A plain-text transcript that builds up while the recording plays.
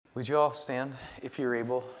Would you all stand, if you're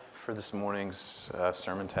able, for this morning's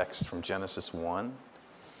sermon text from Genesis 1?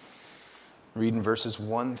 Reading verses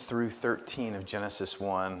 1 through 13 of Genesis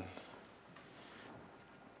 1.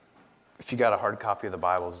 If you got a hard copy of the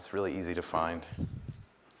Bibles, it's really easy to find.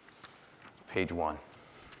 Page 1.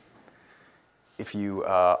 If you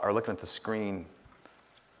are looking at the screen,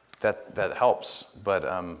 that helps, but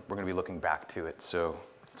we're going to be looking back to it, so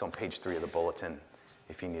it's on page 3 of the bulletin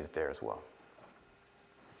if you need it there as well.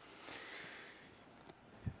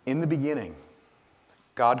 In the beginning,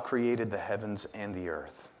 God created the heavens and the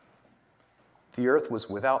earth. The earth was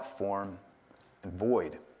without form and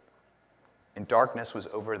void, and darkness was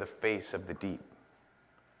over the face of the deep.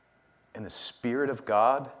 And the Spirit of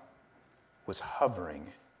God was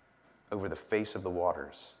hovering over the face of the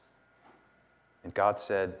waters. And God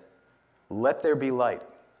said, "Let there be light."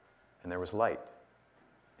 And there was light.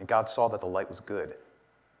 And God saw that the light was good.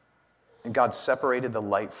 And God separated the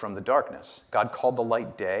light from the darkness. God called the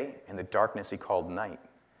light day, and the darkness he called night.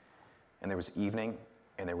 And there was evening,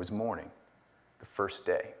 and there was morning, the first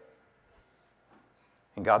day.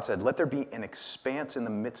 And God said, "Let there be an expanse in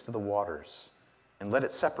the midst of the waters, and let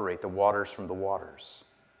it separate the waters from the waters."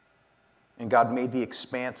 And God made the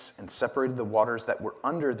expanse and separated the waters that were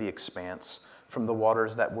under the expanse from the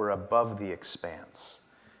waters that were above the expanse.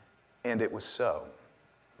 And it was so.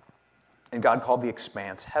 And God called the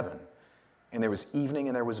expanse heaven. And there was evening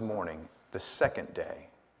and there was morning, the second day.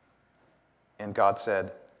 And God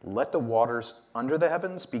said, "Let the waters under the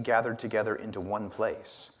heavens be gathered together into one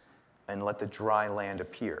place, and let the dry land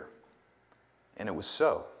appear." And it was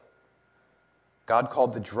so. God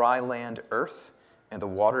called the dry land earth, and the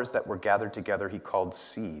waters that were gathered together he called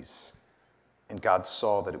seas. And God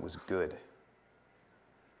saw that it was good.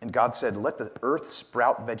 And God said, "Let the earth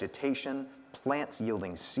sprout vegetation, plants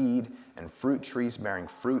yielding seed, and fruit trees bearing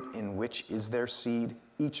fruit in which is their seed,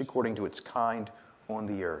 each according to its kind on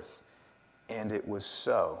the earth." And it was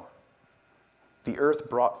so. The earth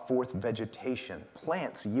brought forth vegetation,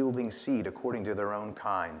 plants yielding seed according to their own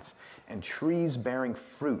kinds, and trees bearing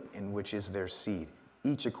fruit in which is their seed,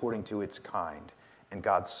 each according to its kind. And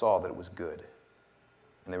God saw that it was good.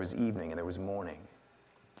 And there was evening and there was morning,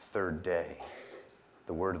 the third day.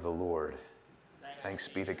 The word of the Lord. Thanks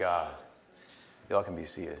be to God. Y'all can be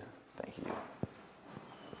seated. Thank you.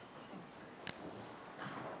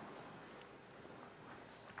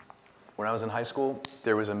 When I was in high school,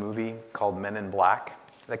 there was a movie called Men in Black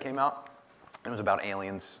that came out. It was about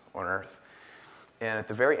aliens on Earth. And at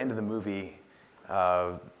the very end of the movie,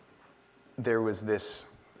 there was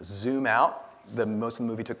this zoom out. Most of the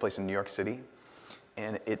movie took place in New York City.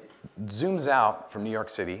 And it zooms out from New York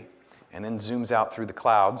City and then zooms out through the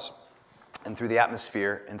clouds and through the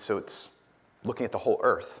atmosphere. And so it's looking at the whole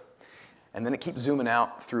Earth. And then it keeps zooming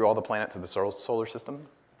out through all the planets of the solar system.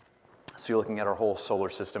 So you're looking at our whole solar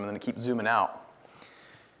system, and then it keeps zooming out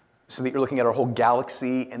so that you're looking at our whole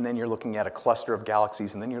galaxy, and then you're looking at a cluster of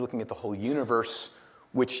galaxies, and then you're looking at the whole universe,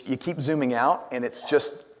 which you keep zooming out, and it's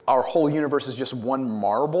just, our whole universe is just one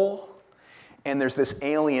marble, and there's this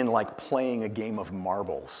alien like playing a game of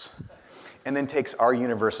marbles, and then takes our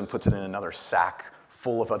universe and puts it in another sack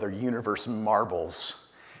full of other universe marbles,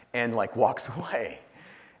 and like walks away.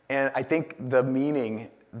 And I think the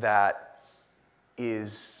meaning that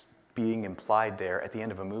is being implied there at the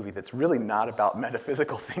end of a movie that's really not about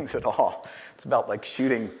metaphysical things at all. It's about like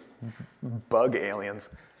shooting bug aliens.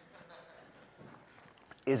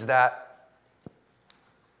 Is that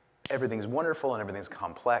everything's wonderful and everything's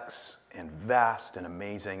complex and vast and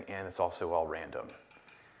amazing, and it's also all random.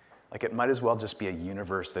 Like it might as well just be a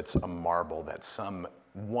universe that's a marble that some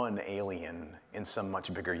one alien in some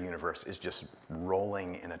much bigger universe is just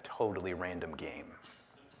rolling in a totally random game.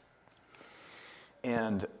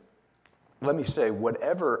 And let me say,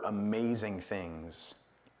 whatever amazing things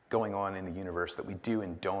going on in the universe that we do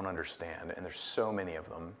and don't understand, and there's so many of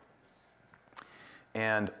them,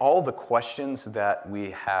 and all the questions that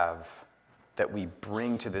we have, that we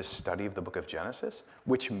bring to this study of the book of Genesis,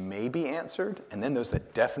 which may be answered, and then those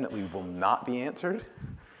that definitely will not be answered,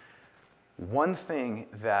 one thing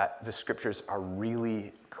that the scriptures are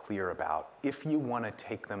really clear about, if you want to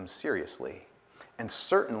take them seriously, and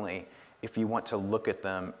certainly if you want to look at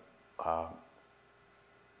them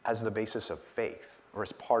as the basis of faith, or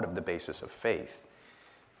as part of the basis of faith,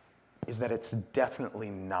 is that it's definitely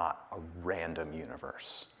not a random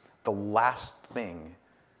universe. The last thing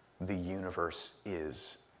the universe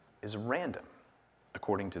is random,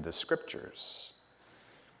 according to the scriptures.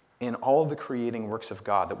 In all the creating works of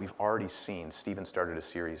God that we've already seen, Stephen started a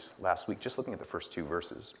series last week just looking at the first two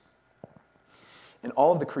verses. In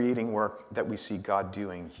all of the creating work that we see God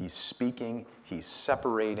doing, he's speaking, he's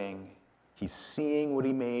separating, he's seeing what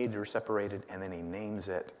he made or separated, and then he names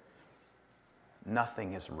it.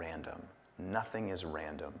 Nothing is random. Nothing is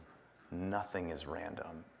random. Nothing is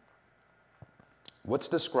random. What's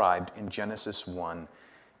described in Genesis 1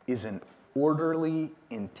 is an orderly,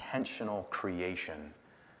 intentional creation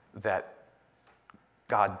that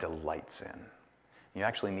God delights in. You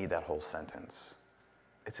actually need that whole sentence.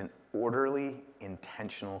 It's an orderly,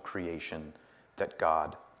 intentional creation that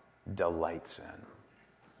God delights in.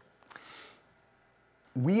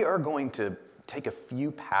 We are going to take a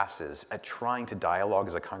few passes at trying to dialogue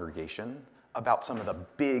as a congregation about some of the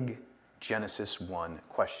big Genesis 1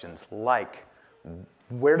 questions, like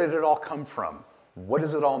where did it all come from? What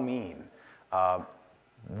does it all mean?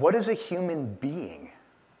 What is a human being?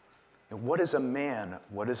 What is a man?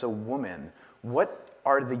 What is a woman? What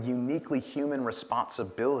are the uniquely human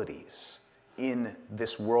responsibilities in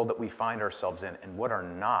this world that we find ourselves in, and what are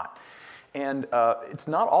not? And it's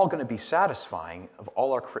not all going to be satisfying of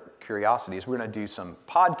all our curiosities. We're going to do some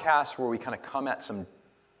podcasts where we kind of come at some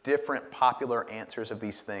different popular answers of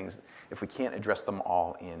these things if we can't address them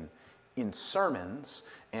all in sermons.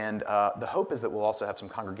 And the hope is that we'll also have some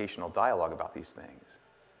congregational dialogue about these things.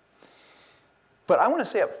 But I want to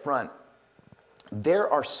say up front, there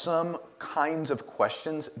are some kinds of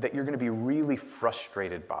questions that you're going to be really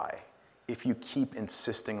frustrated by if you keep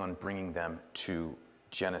insisting on bringing them to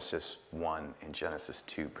Genesis 1 and Genesis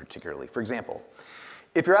 2 particularly. For example,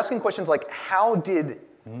 if you're asking questions like, how did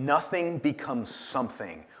nothing become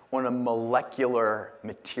something on a molecular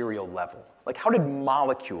material level? Like, how did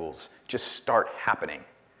molecules just start happening?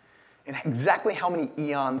 And exactly how many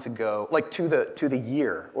eons ago, like to the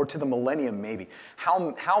year or to the millennium maybe,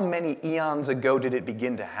 how many eons ago did it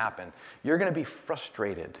begin to happen? You're going to be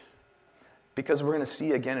frustrated because we're going to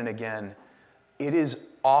see again and again, it is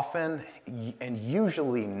often and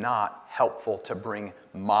usually not helpful to bring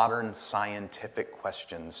modern scientific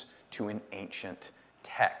questions to an ancient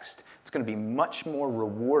text. It's going to be much more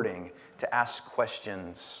rewarding to ask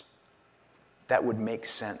questions that would make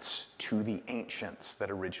sense to the ancients that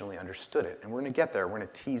originally understood it. And we're going to get there. We're going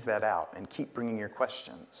to tease that out and keep bringing your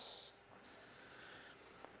questions.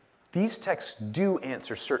 These texts do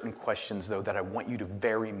answer certain questions, though, that I want you to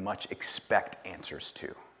very much expect answers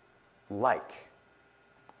to. Like,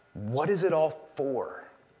 what is it all for?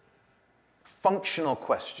 Functional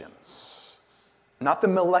questions, not the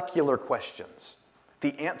molecular questions.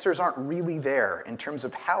 The answers aren't really there in terms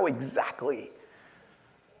of how exactly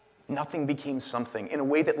nothing became something in a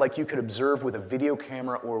way that like you could observe with a video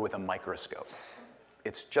camera or with a microscope.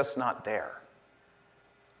 It's just not there.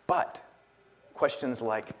 But questions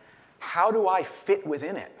like, how do I fit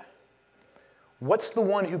within it? What's the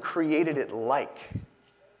one who created it like?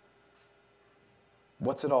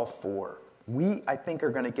 What's it all for? We, I think, are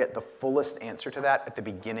going to get the fullest answer to that at the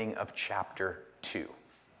beginning of chapter 2.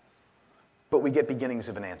 But we get beginnings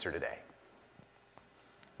of an answer today.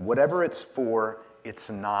 Whatever it's for, it's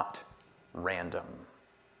not random.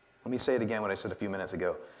 Let me say it again what I said a few minutes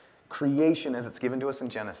ago. Creation, as it's given to us in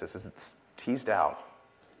Genesis, as it's teased out,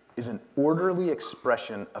 is an orderly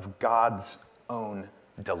expression of God's own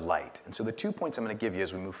delight. And so the 2 points I'm going to give you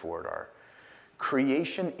as we move forward are,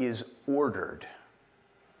 creation is ordered,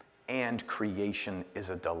 and creation is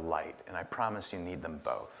a delight. And I promise you need them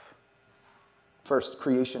both. First,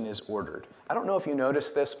 creation is ordered. I don't know if you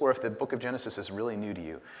noticed this or if the book of Genesis is really new to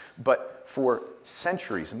you, but for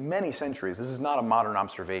centuries, many centuries, this is not a modern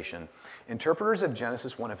observation, interpreters of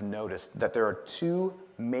Genesis 1 have noticed that there are 2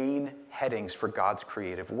 main headings for God's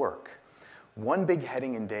creative work. One big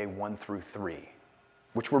heading in day 1 through 3,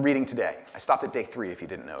 which we're reading today. I stopped at day 3 if you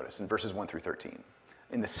didn't notice, in verses 1 through 13.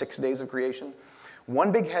 In the 6 days of creation,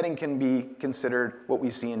 one big heading can be considered what we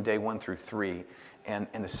see in day 1 through 3, and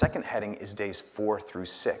the second heading is days 4 through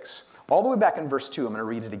 6. All the way back in verse 2, I'm going to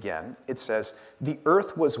read it again. It says, the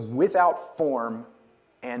earth was without form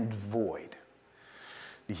and void.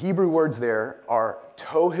 The Hebrew words there are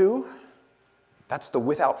tohu, that's the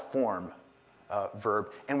without form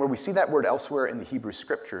verb, and where we see that word elsewhere in the Hebrew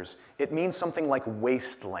scriptures, it means something like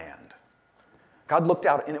wasteland. God looked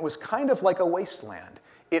out and it was kind of like a wasteland.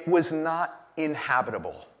 It was not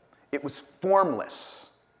inhabitable. It was formless.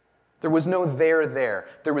 There was no there.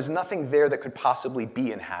 There was nothing there that could possibly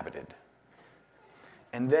be inhabited.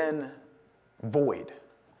 And then void,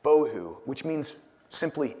 bohu, which means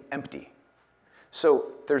simply empty.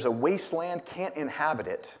 So there's a wasteland, can't inhabit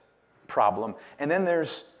it problem, and then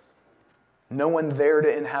there's no one there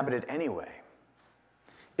to inhabit it anyway.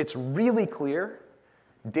 It's really clear.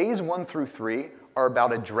 Days 1 through 3 are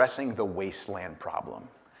about addressing the wasteland problem.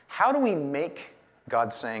 How do we make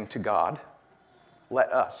God's saying to God,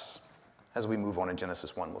 let us, as we move on in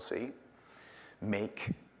Genesis 1, we'll see,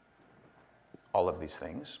 make all of these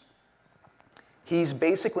things. He's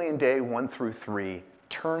basically in day 1 through 3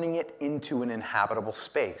 turning it into an inhabitable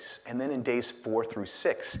space. And then in days 4 through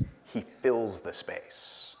 6, he fills the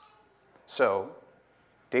space. So,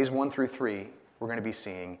 days 1 through 3, we're going to be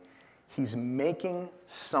seeing he's making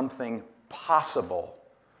something possible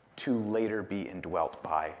to later be indwelt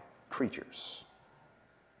by creatures.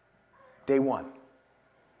 Day 1,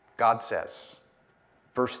 God says,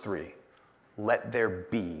 verse 3, let there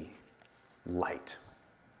be light.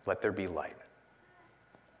 Let there be light.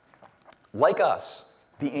 Like us,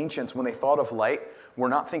 the ancients, when they thought of light, were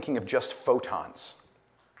not thinking of just photons.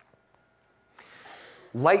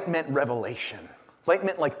 Light meant revelation. Light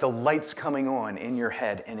meant like the lights coming on in your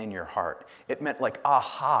head and in your heart. It meant like,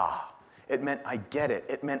 aha. It meant I get it.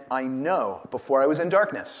 It meant I know. Before I was in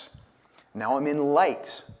darkness. Now I'm in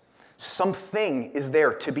light. Something is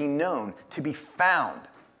there to be known, to be found.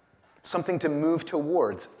 Something to move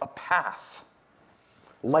towards, a path.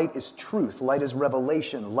 Light is truth. Light is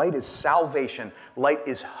revelation. Light is salvation. Light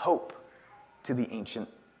is hope to the ancient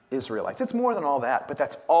Israelites. It's more than all that, but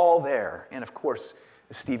that's all there. And of course,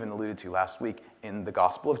 as Stephen alluded to last week, in the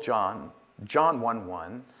Gospel of John, John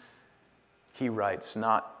 1:1, he writes,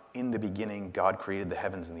 not in the beginning God created the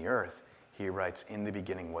heavens and the earth. He writes, in the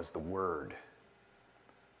beginning was the Word.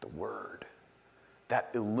 The Word. That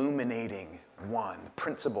illuminating one, the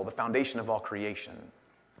principle, the foundation of all creation.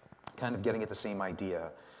 Kind of getting at the same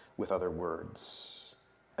idea with other words.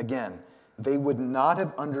 Again, they would not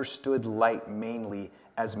have understood light mainly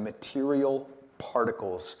as material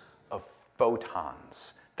particles of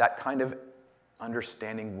photons. That kind of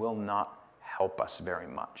understanding will not help us very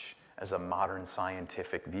much as a modern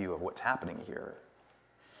scientific view of what's happening here.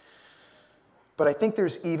 But I think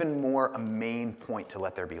there's even more a main point to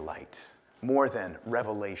let there be light. More than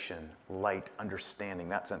revelation, light, understanding,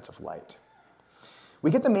 that sense of light. We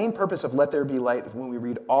get the main purpose of let there be light when we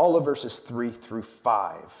read all of verses 3 through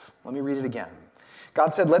 5. Let me read it again.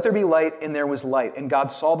 God said, let there be light, and there was light. And God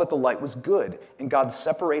saw that the light was good, and God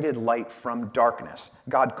separated light from darkness.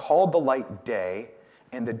 God called the light day,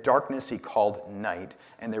 and the darkness he called night.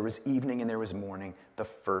 And there was evening and there was morning, the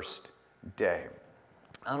first day.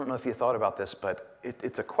 I don't know if you thought about this, but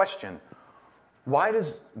it's a question. Why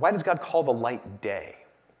does God call the light day?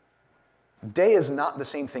 Day is not the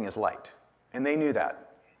same thing as light. And they knew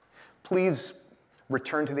that. Please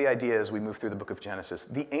return to the idea as we move through the book of Genesis.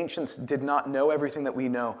 The ancients did not know everything that we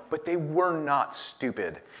know, but they were not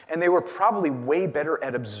stupid. And they were probably way better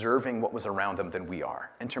at observing what was around them than we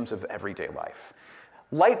are in terms of everyday life.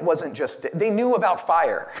 Light wasn't just, they knew about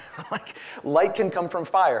fire. Like, light can come from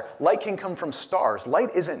fire. Light can come from stars. Light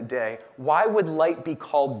isn't day. Why would light be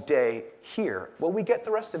called day here? Well, we get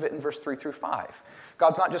the rest of it in verse 3 through 5.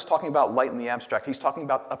 God's not just talking about light in the abstract. He's talking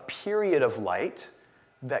about a period of light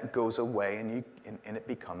that goes away and it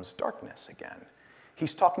becomes darkness again.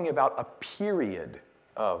 He's talking about a period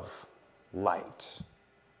of light,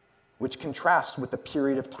 which contrasts with the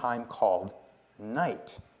period of time called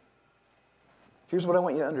night. Here's what I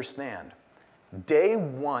want you to understand. Day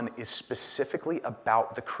 1 is specifically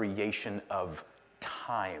about the creation of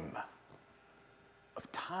time.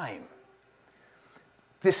 Of time.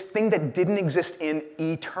 This thing that didn't exist in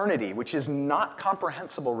eternity, which is not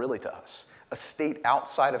comprehensible really to us, a state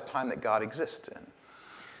outside of time that God exists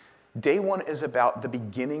in. Day 1 is about the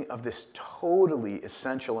beginning of this totally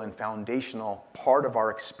essential and foundational part of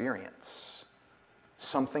our experience.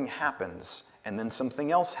 Something happens, and then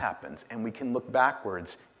something else happens, and we can look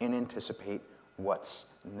backwards and anticipate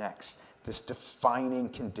what's next. This defining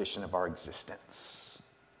condition of our existence.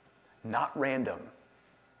 Not random,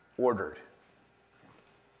 ordered.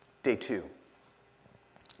 Day 2.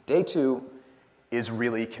 Day 2 is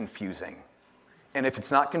really confusing. And if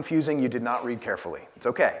it's not confusing, you did not read carefully. It's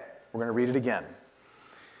okay. We're going to read it again.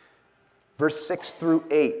 Verse 6 through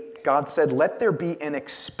 8, God said, let there be an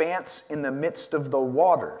expanse in the midst of the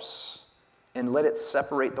waters, and let it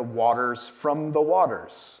separate the waters from the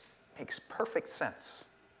waters. Makes perfect sense.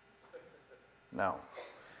 No.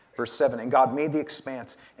 Verse 7, and God made the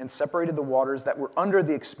expanse and separated the waters that were under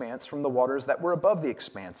the expanse from the waters that were above the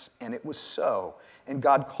expanse. And it was so. And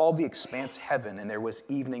God called the expanse heaven, and there was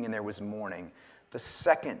evening and there was morning, the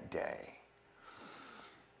second day.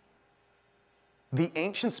 The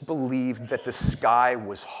ancients believed that the sky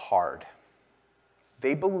was hard.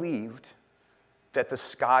 They believed that the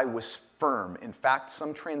sky was firm. In fact,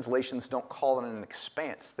 some translations don't call it an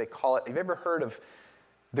expanse. They call it, have you ever heard of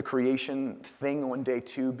the creation thing on day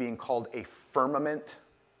 2 being called a firmament?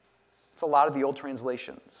 It's a lot of the old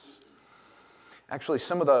translations. Actually,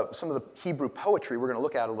 some of the Hebrew poetry we're going to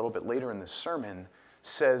look at a little bit later in this sermon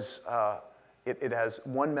says it has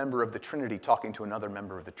one member of the Trinity talking to another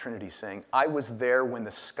member of the Trinity saying, "I was there when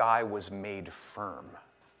the sky was made firm."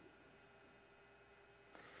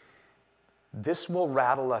 This will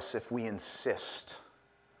rattle us if we insist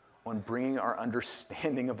on bringing our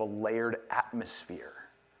understanding of a layered atmosphere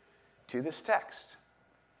to this text.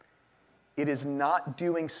 It is not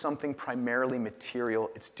doing something primarily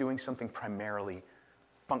material, it's doing something primarily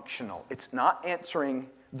functional. It's not answering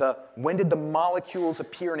the when did the molecules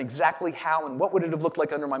appear and exactly how and what would it have looked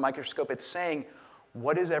like under my microscope. It's saying,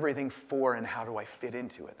 what is everything for and how do I fit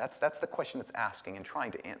into it? That's the question it's asking and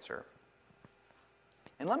trying to answer.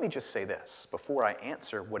 And let me just say this before I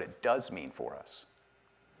answer what it does mean for us.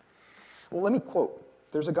 Well, let me quote.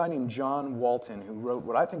 There's a guy named John Walton who wrote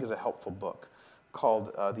what I think is a helpful book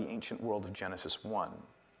called The Ancient World of Genesis 1.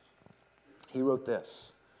 He wrote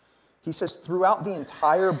this. He says, throughout the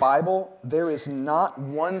entire Bible, there is not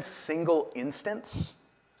one single instance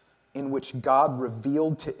in which God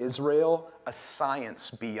revealed to Israel a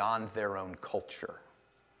science beyond their own culture.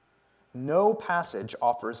 No passage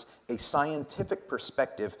offers a scientific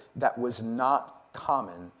perspective that was not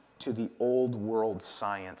common to the old world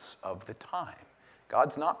science of the time.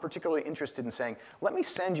 God's not particularly interested in saying, let me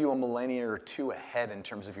send you a millennia or two ahead in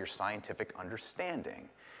terms of your scientific understanding.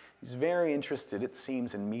 He's very interested, it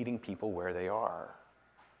seems, in meeting people where they are.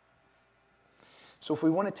 So if we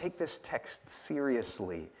want to take this text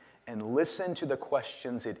seriously and listen to the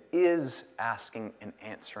questions it is asking and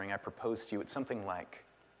answering, I propose to you, it's something like,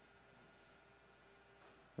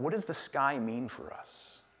 what does the sky mean for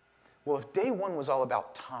us? Well, if day one was all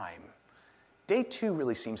about time, day two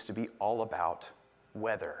really seems to be all about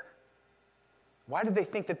weather. Why did they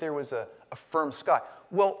think that there was a firm sky?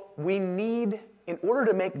 Well, we need, in order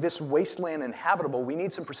to make this wasteland inhabitable, we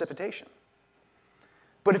need some precipitation.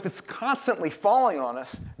 But if it's constantly falling on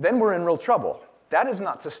us, then we're in real trouble. That is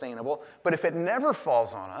not sustainable. But if it never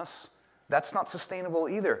falls on us, that's not sustainable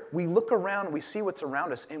either. We look around, we see what's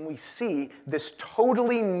around us, and we see this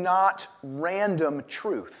totally not random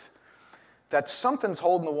truth that something's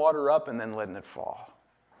holding the water up and then letting it fall.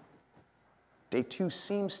 Day two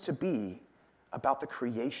seems to be about the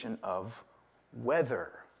creation of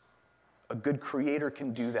weather. A good creator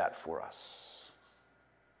can do that for us.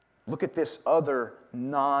 Look at this other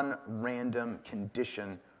non-random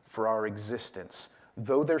condition for our existence.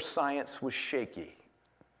 Though their science was shaky,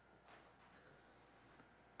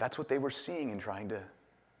 that's what they were seeing and trying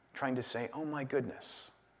to say, oh my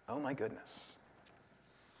goodness, oh my goodness.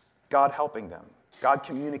 God helping them, God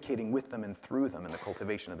communicating with them and through them in the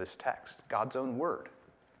cultivation of this text, God's own word,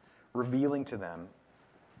 revealing to them,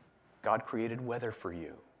 God created weather for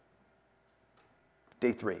you.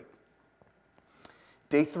 Day three.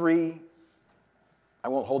 Day three, I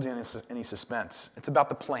won't hold you in any suspense. It's about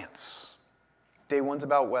the plants. Day one's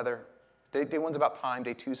about weather. Day one's about time.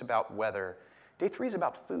 Day two's about weather. Day three is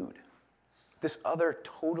about food. This other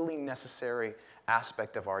totally necessary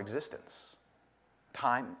aspect of our existence.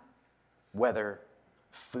 Time, weather,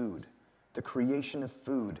 food. The creation of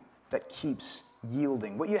food that keeps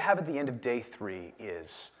yielding. What you have at the end of day three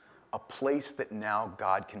is a place that now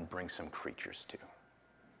God can bring some creatures to.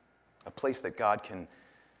 A place that God can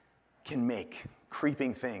make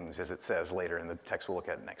creeping things, as it says later in the text we'll look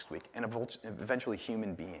at next week, and eventually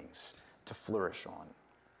human beings to flourish on.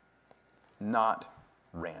 Not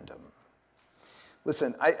random.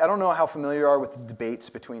 Listen, I don't know how familiar you are with the debates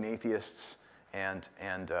between atheists and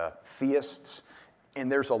theists,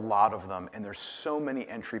 and there's a lot of them, and there's so many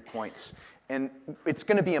entry points, and it's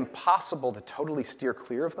going to be impossible to totally steer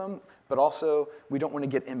clear of them, but also we don't want to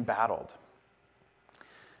get embattled.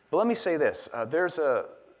 But let me say this. There was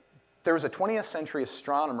a 20th century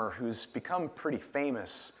astronomer who's become pretty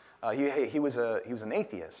famous. He was an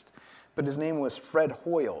atheist, but his name was Fred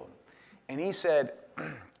Hoyle. And he said,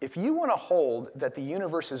 if you want to hold that the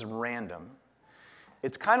universe is random,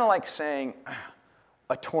 it's kind of like saying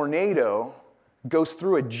a tornado goes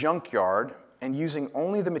through a junkyard and using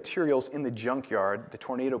only the materials in the junkyard, the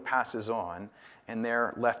tornado passes on, and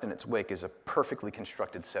there left in its wake is a perfectly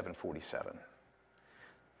constructed 747.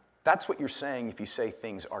 That's what you're saying if you say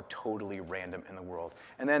things are totally random in the world.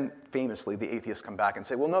 And then, famously, the atheists come back and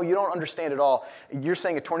say, well, no, you don't understand at all. You're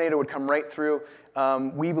saying a tornado would come right through.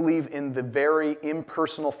 We believe in the very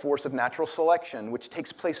impersonal force of natural selection, which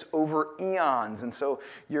takes place over eons. And so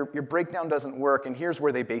your breakdown doesn't work, and here's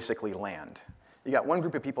where they basically land. You got one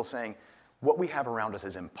group of people saying, what we have around us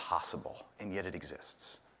is impossible, and yet it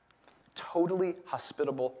exists. Totally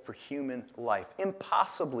hospitable for human life.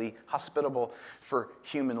 Impossibly hospitable for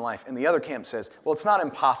human life. And the other camp says, well, it's not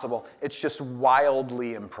impossible, it's just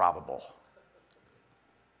wildly improbable.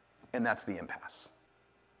 And that's the impasse.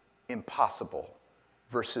 Impossible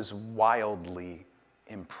versus wildly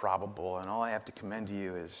improbable. And all I have to commend to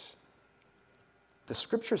you is the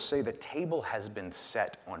scriptures say the table has been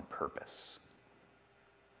set on purpose.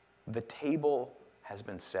 The table has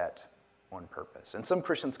been set on purpose. And some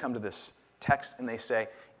Christians come to this text and they say,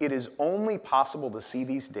 it is only possible to see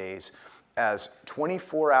these days as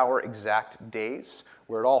 24-hour exact days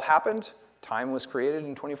where it all happened. Time was created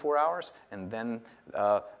in 24 hours, and then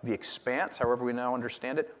the expanse, however we now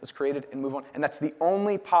understand it, was created and move on. And that's the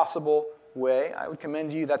only possible way. I would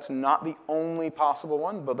commend you, that's not the only possible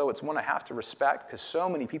one, but though it's one I have to respect, because so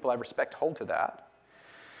many people I respect hold to that.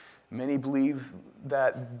 Many believe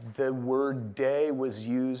that the word day was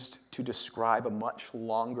used to describe a much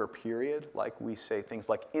longer period, like we say things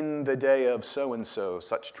like, in the day of so-and-so,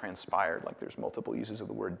 such transpired, like there's multiple uses of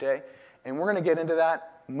the word day. And we're going to get into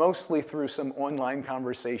that mostly through some online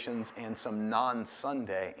conversations and some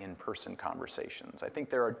non-Sunday in-person conversations. I think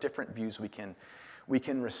there are different views we can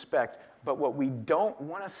respect, but what we don't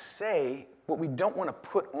want to say, what we don't want to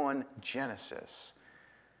put on Genesis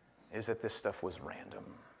is that this stuff was random.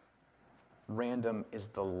 Random is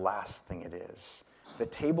the last thing it is. The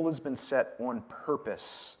table has been set on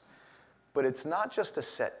purpose, but it's not just a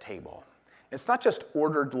set table. It's not just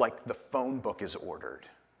ordered like the phone book is ordered.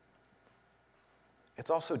 It's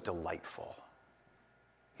also delightful.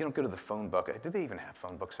 You don't go to the phone book. Do they even have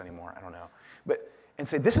phone books anymore? I don't know. And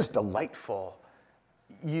say, this is delightful.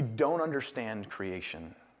 You don't understand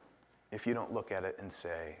creation if you don't look at it and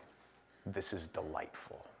say, this is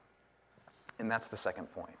delightful. And that's the second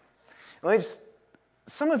point.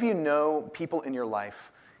 Some of you know people in your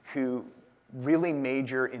life who really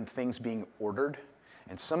major in things being ordered,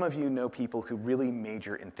 and some of you know people who really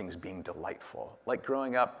major in things being delightful. Like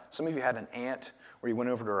growing up, some of you had an aunt where you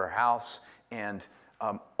went over to her house, and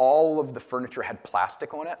all of the furniture had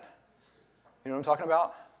plastic on it. You know what I'm talking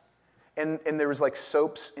about? And there was like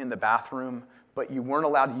soaps in the bathroom, but you weren't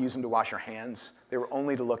allowed to use them to wash your hands. They were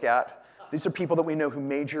only to look at. These are people that we know who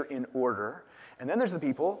major in order. And then there's the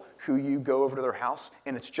people who you go over to their house,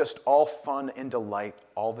 and it's just all fun and delight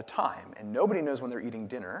all the time. And nobody knows when they're eating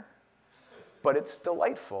dinner, but it's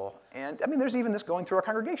delightful. And I mean, there's even this going through our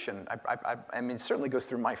congregation. I mean, it certainly goes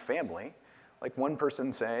through my family. Like one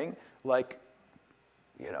person saying, like,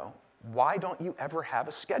 you know, why don't you ever have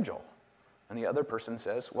a schedule? And the other person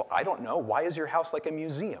says, well, I don't know. Why is your house like a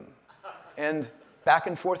museum? And back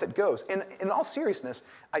and forth it goes. And in all seriousness,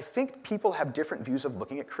 I think people have different views of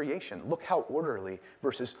looking at creation. Look how orderly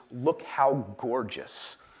versus look how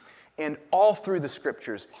gorgeous. And all through the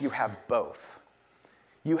scriptures, you have both.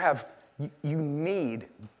 You need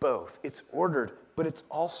both. It's ordered, but it's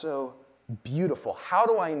also beautiful. How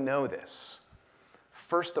do I know this?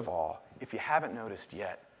 First of all, if you haven't noticed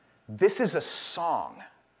yet, this is a song.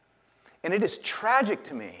 And it is tragic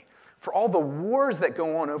to me for all the wars that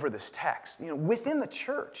go on over this text. You know, within the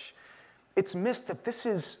church, it's missed that this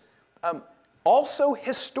is also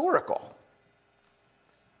historical,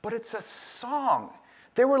 but it's a song.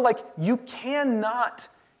 They were like, you cannot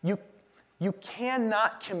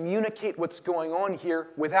communicate what's going on here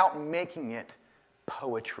without making it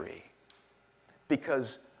poetry,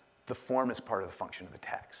 because the form is part of the function of the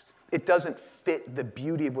text. It doesn't fit the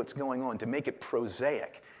beauty of what's going on to make it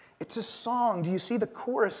prosaic. It's a song. Do you see the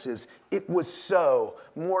choruses? It was so,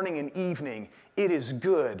 morning and evening, it is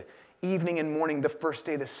good, evening and morning, the first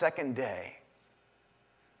day, the second day.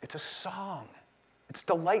 It's a song. It's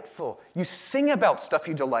delightful. You sing about stuff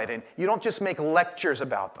you delight in. You don't just make lectures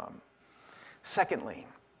about them. Secondly,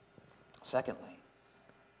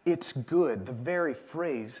 it's good. The very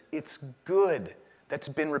phrase, it's good, that's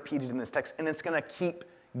been repeated in this text, and it's going to keep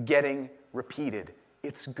getting repeated.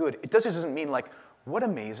 It's good. It doesn't mean like, what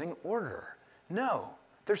amazing order. No,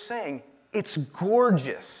 they're saying it's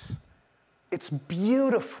gorgeous. It's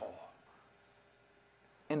beautiful.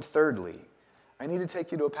 And thirdly, I need to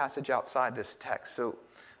take you to a passage outside this text. So,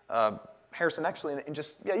 Harrison, actually, and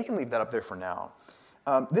just, yeah, you can leave that up there for now.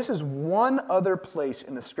 This is one other place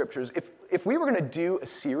in the scriptures. If we were going to do a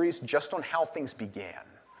series just on how things began,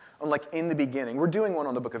 on like in the beginning, we're doing one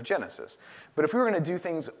on the book of Genesis. But if we were going to do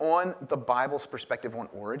things on the Bible's perspective on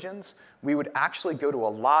origins, we would actually go to a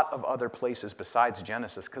lot of other places besides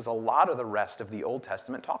Genesis, because a lot of the rest of the Old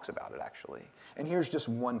Testament talks about it, actually. And here's just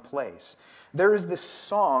one place. There is this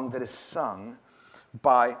song that is sung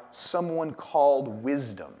by someone called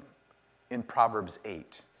Wisdom in Proverbs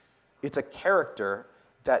 8. It's a character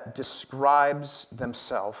that describes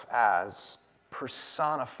themselves as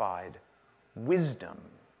personified wisdom.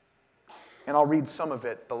 And I'll read some of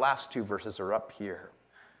it. The last two verses are up here.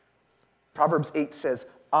 Proverbs 8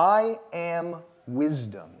 says, I am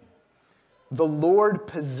wisdom. The Lord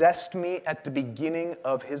possessed me at the beginning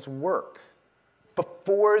of his work.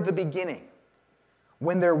 Before the beginning,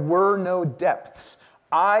 when there were no depths,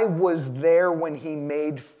 I was there when he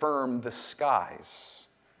made firm the skies.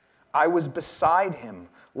 I was beside him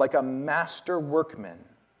like a master workman.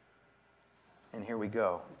 And here we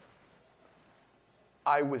go.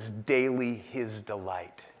 I was daily his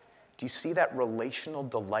delight. Do you see that relational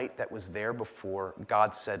delight that was there before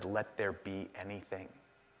God said, let there be anything?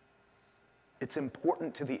 It's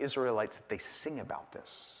important to the Israelites that they sing about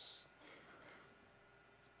this.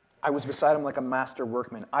 I was beside him like a master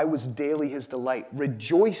workman. I was daily his delight,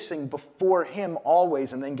 rejoicing before him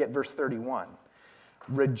always. And then get verse 31.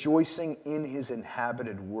 Rejoicing in his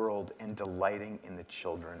inhabited world and delighting in the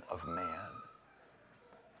children of man.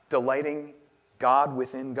 Delighting God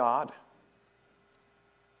within God.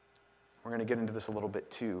 We're going to get into this a little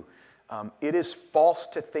bit too. It is false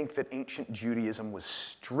to think that ancient Judaism was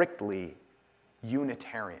strictly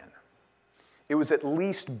Unitarian. It was at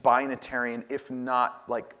least binitarian, if not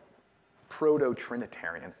like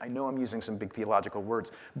proto-Trinitarian. I know I'm using some big theological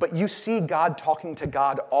words, but you see God talking to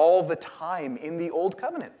God all the time in the Old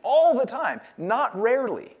Covenant. All the time, not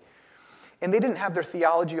rarely. And they didn't have their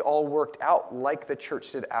theology all worked out like the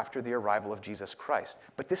church did after the arrival of Jesus Christ.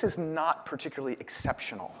 But this is not particularly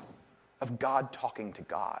exceptional of God talking to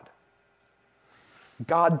God.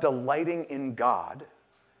 God delighting in God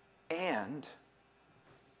and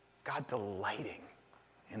God delighting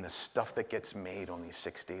in the stuff that gets made on these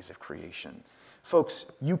 6 days of creation.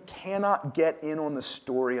 Folks, you cannot get in on the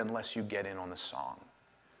story unless you get in on the song.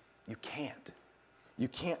 You can't. You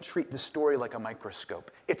can't treat the story like a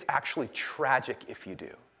microscope. It's actually tragic if you do.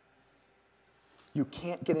 You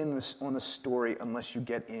can't get in on the story unless you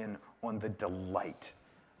get in on the delight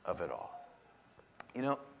of it all. You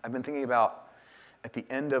know, I've been thinking about at the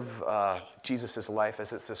end of Jesus' life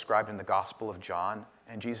as it's described in the Gospel of John,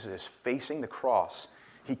 and Jesus is facing the cross,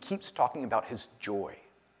 he keeps talking about his joy.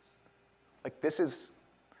 Like this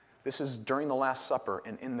is during the Last Supper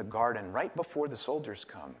and in the garden, right before the soldiers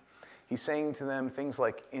come. He's saying to them things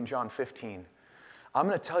like in John 15, I'm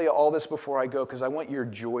going to tell you all this before I go because I want your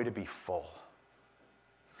joy to be full.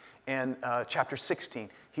 And chapter 16,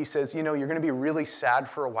 he says, you know, you're going to be really sad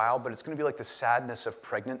for a while, but it's going to be like the sadness of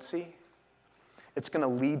pregnancy. It's going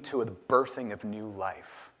to lead to a birthing of new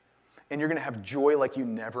life. And you're going to have joy like you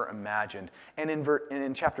never imagined. And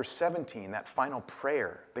in chapter 17, that final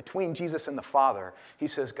prayer between Jesus and the Father, he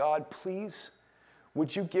says, God, please,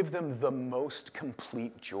 would you give them the most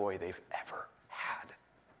complete joy they've ever had?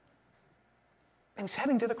 And he's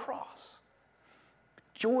heading to the cross.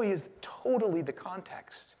 Joy is totally the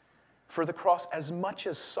context for the cross as much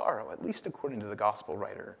as sorrow, at least according to the gospel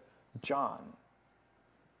writer, John.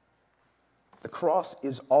 The cross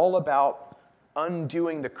is all about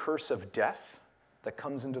undoing the curse of death that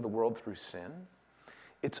comes into the world through sin.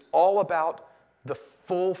 It's all about the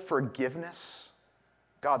full forgiveness,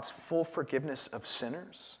 God's full forgiveness of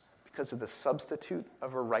sinners because of the substitute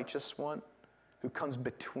of a righteous one who comes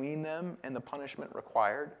between them and the punishment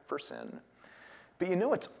required for sin. But you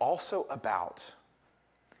know, it's also about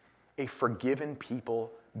a forgiven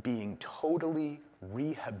people being totally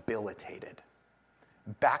rehabilitated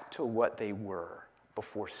back to what they were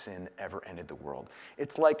before sin ever entered the world.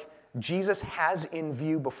 It's like Jesus has in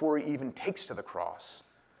view before he even takes to the cross,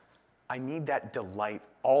 I need that delight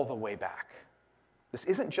all the way back. This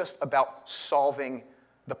isn't just about solving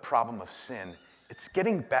the problem of sin. It's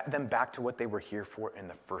getting them back to what they were here for in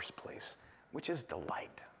the first place, which is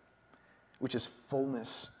delight, which is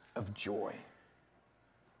fullness of joy.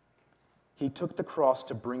 He took the cross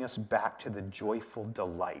to bring us back to the joyful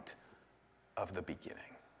delight of the beginning.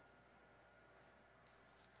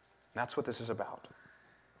 That's what this is about.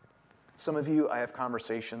 Some of you, I have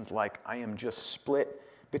conversations like I am just split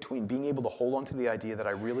between being able to hold on to the idea that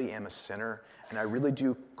I really am a sinner and I really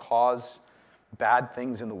do cause bad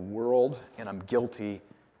things in the world and I'm guilty,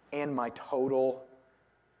 and my total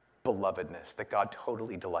belovedness, that God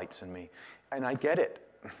totally delights in me. And I get it,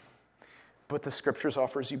 but the scriptures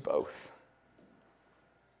offers you both.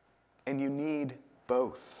 And you need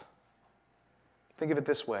both. Think of it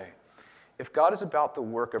this way. If God is about the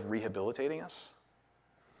work of rehabilitating us,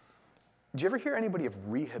 do you ever hear anybody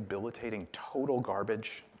of rehabilitating total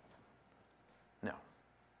garbage? No.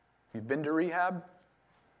 You've been to rehab?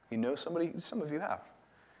 You know somebody? Some of you have.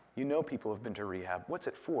 You know people have been to rehab. What's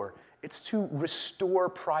it for? It's to restore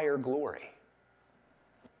prior glory.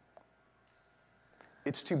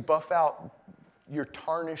 It's to buff out your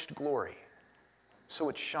tarnished glory so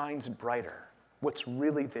it shines brighter, what's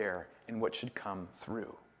really there and what should come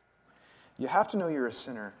through. You have to know you're a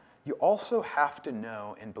sinner. You also have to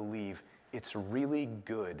know and believe it's really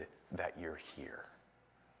good that you're here.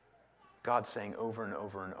 God's saying over and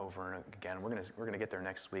over and over and again, we're going to get there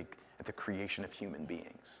next week at the creation of human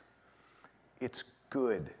beings. It's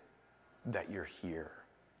good that you're here.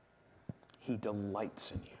 He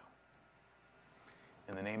delights in you.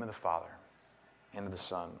 In the name of the Father, and of the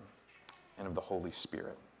Son, and of the Holy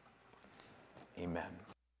Spirit. Amen.